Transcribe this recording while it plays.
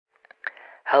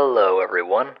Hello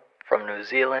everyone, from New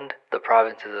Zealand, the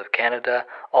provinces of Canada,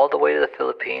 all the way to the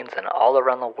Philippines and all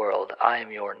around the world, I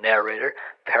am your narrator,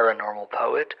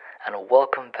 ParanormalPoet, and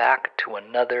welcome back to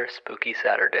another Spooky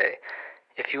Saturday.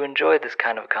 If you enjoy this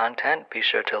kind of content, be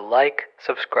sure to like,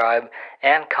 subscribe,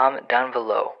 and comment down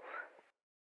below.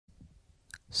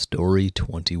 Story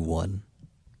 21,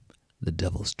 The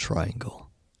Devil's Triangle.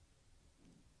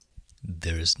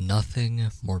 There is nothing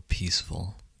more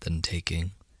peaceful than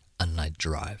taking a night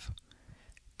drive.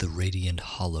 The radiant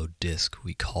hollow disk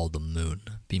we call the moon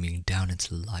beaming down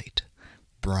its light,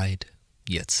 bright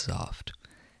yet soft.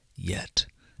 Yet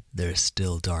there is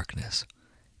still darkness,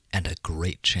 and a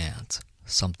great chance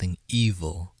something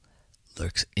evil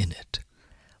lurks in it,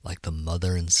 like the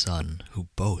mother and son who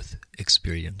both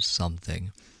experience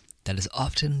something that is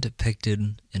often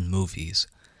depicted in movies,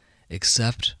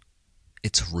 except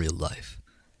it's real life,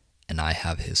 and I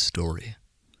have his story.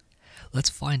 Let's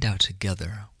find out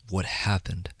together what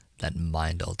happened that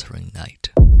mind-altering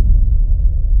night.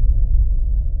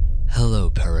 Hello,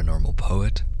 Paranormal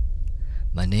Poet.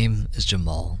 My name is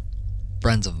Jamal.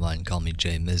 Friends of mine call me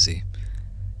J Mizzy,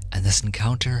 and this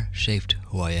encounter shaped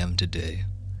who I am today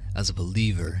as a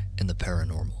believer in the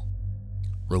paranormal.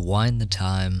 Rewind the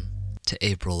time to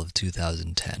April of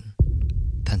 2010,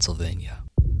 Pennsylvania.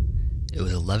 It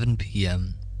was 11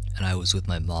 p.m. and I was with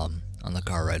my mom on the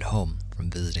car ride home from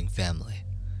visiting family.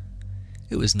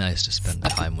 It was nice to spend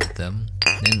time with them.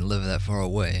 They didn't live that far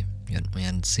away, yet we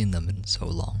hadn't seen them in so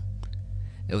long.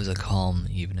 It was a calm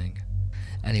evening.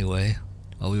 Anyway,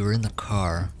 while we were in the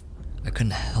car, I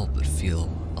couldn't help but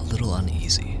feel a little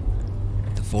uneasy.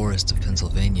 The forests of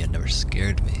Pennsylvania never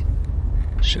scared me.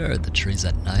 Sure, the trees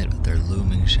at night with their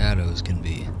looming shadows can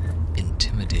be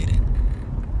intimidating,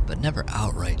 but never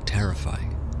outright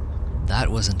terrifying.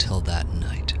 That was until that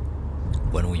night,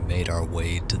 when we made our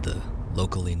way to the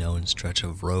locally known stretch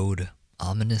of road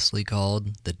ominously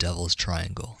called the Devil's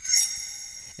Triangle.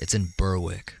 It's in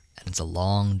Berwick, and it's a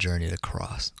long journey to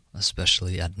cross,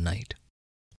 especially at night.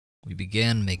 We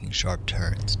began making sharp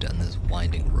turns down this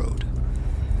winding road.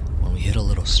 When we hit a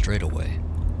little straightaway,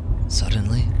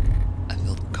 suddenly, I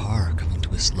felt the car coming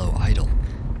to a slow idle,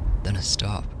 then a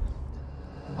stop.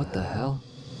 What the hell?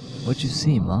 What'd you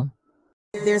see, Mom?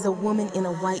 There's a woman in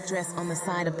a white dress on the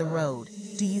side of the road.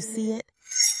 Do you see it?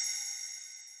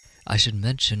 I should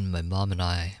mention my mom and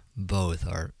I both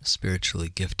are spiritually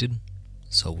gifted,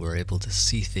 so we're able to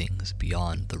see things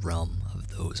beyond the realm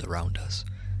of those around us.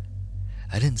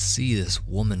 I didn't see this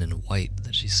woman in white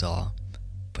that she saw,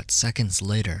 but seconds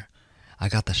later, I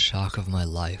got the shock of my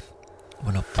life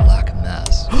when a black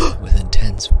mass with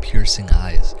intense, piercing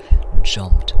eyes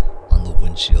jumped on the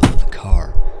windshield of the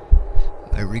car.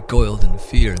 I recoiled in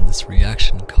fear, and this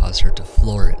reaction caused her to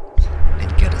floor it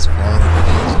and get as far away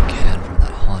as you can from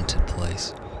that haunted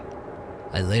place.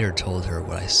 I later told her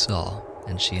what I saw,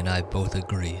 and she and I both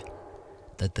agree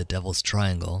that the Devil's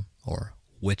Triangle, or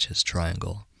Witch's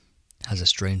Triangle, has a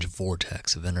strange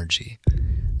vortex of energy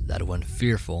that when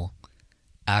fearful,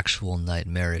 actual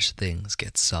nightmarish things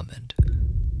get summoned.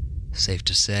 Safe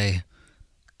to say,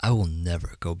 I will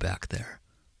never go back there,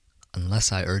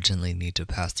 unless I urgently need to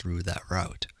pass through that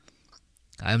route.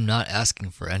 I am not asking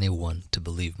for anyone to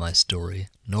believe my story,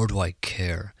 nor do I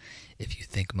care if you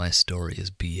think my story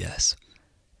is BS.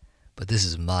 But this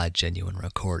is my genuine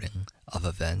recording of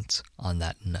events on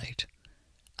that night,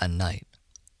 a night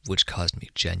which caused me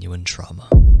genuine trauma.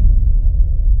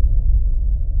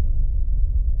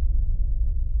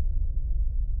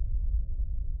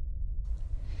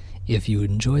 If you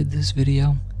enjoyed this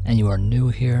video and you are new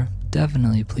here,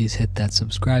 definitely please hit that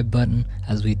subscribe button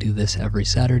as we do this every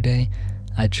Saturday.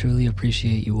 I truly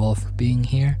appreciate you all for being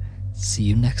here. See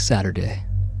you next Saturday.